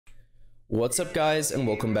What's up guys, and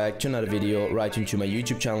welcome back to another video right into my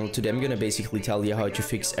YouTube channel. Today I'm gonna basically tell you how to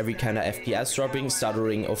fix every kind of FPS dropping,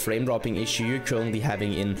 stuttering or frame dropping issue you're currently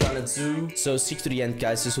having in Planet Zoo. So stick to the end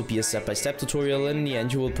guys, this will be a step-by-step tutorial and in the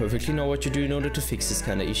end you will perfectly know what to do in order to fix this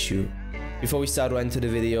kind of issue. Before we start right into the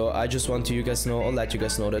video, I just want to let you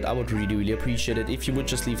guys know that I would really appreciate it if you would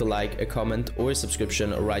just leave a like, a comment or a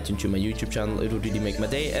subscription right into my YouTube channel. It would really make my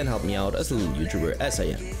day and help me out as a little YouTuber as I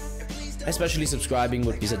am. Especially subscribing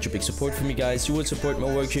would be such a big support for me guys. You would support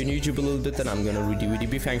my work here on YouTube a little bit and I'm gonna really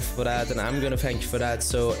be thankful for that, and I'm gonna thank you for that.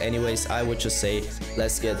 So anyways, I would just say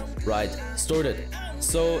let's get right started.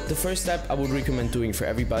 So the first step I would recommend doing for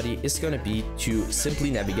everybody is gonna be to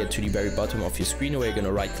simply navigate to the very bottom of your screen, where you're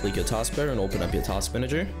gonna right click your taskbar and open up your task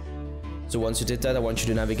manager. So once you did that, I want you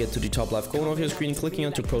to navigate to the top left corner of your screen, clicking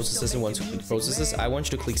onto processes, and once you click processes, I want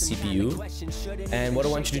you to click CPU. And what I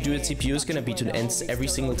want you to do with CPU is going to be to end every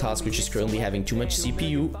single task which is currently having too much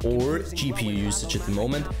CPU or GPU usage at the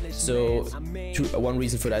moment. So one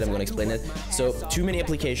reason for that, I'm going to explain it. So too many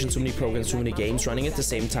applications, too many programs, too many games running at the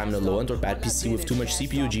same time in a low-end or bad PC with too much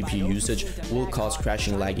CPU, GPU usage will cause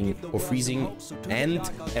crashing, lagging or freezing and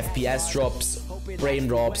FPS drops, frame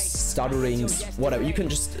drops, stutterings, whatever. You can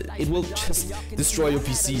it will just destroy your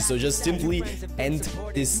PC. So just simply end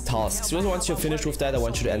this task. So once you're finished with that, I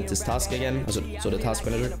want you to end this task again, so the task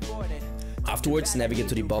manager. Afterwards, navigate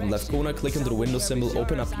to the bottom left corner, click on the Windows symbol,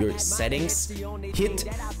 open up your settings, hit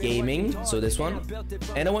gaming, so this one,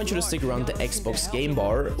 and I want you to stick around the Xbox game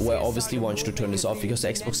bar, where I obviously want you to turn this off because the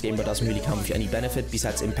Xbox game bar doesn't really come with any benefit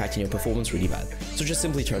besides impacting your performance really bad. So just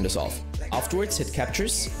simply turn this off. Afterwards, hit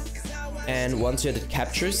captures, and once you're at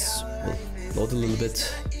captures, we'll load a little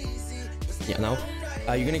bit. Yeah, now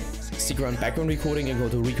you're gonna stick around background recording and go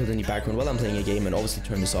to record in the background while I'm playing a game, and obviously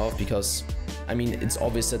turn this off because I mean it's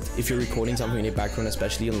obvious that if you're recording something in the background,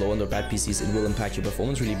 especially on low-end or bad PCs, it will impact your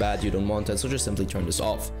performance really bad. You don't want that, so just simply turn this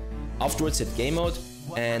off. Afterwards, hit game mode.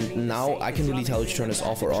 And now I can really tell you to turn this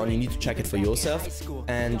off or on. You need to check it for yourself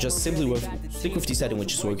and just simply stick with the setting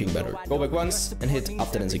which is working better. Go back once and hit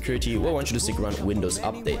update and security. Well, I want you to stick around Windows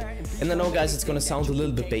update. And I know guys, it's gonna sound a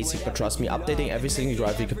little bit basic, but trust me, updating every single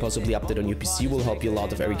driver you could possibly update on your PC will help you a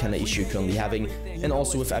lot of every kind of issue you're currently having, and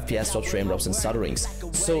also with FPS drops, frame drops and stutterings.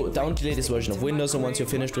 So download the latest version of Windows, and once you're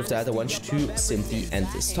finished with that, I want you to simply end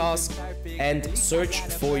this task and search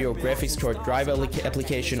for your graphics card driver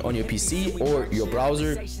application on your PC or your browser,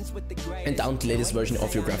 and download the latest version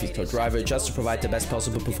of your graphics card driver just to provide the best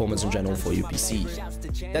possible performance in general for your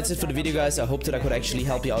PC. That's it for the video guys. I hope that I could actually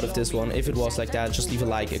help you out of this one. If it was like that, just leave a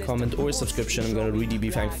like, a comment or a subscription. I'm gonna really be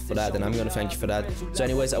thankful for that, and I'm gonna thank you for that. So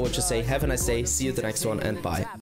anyways, I would just say have a nice day, see you at the next one, and bye.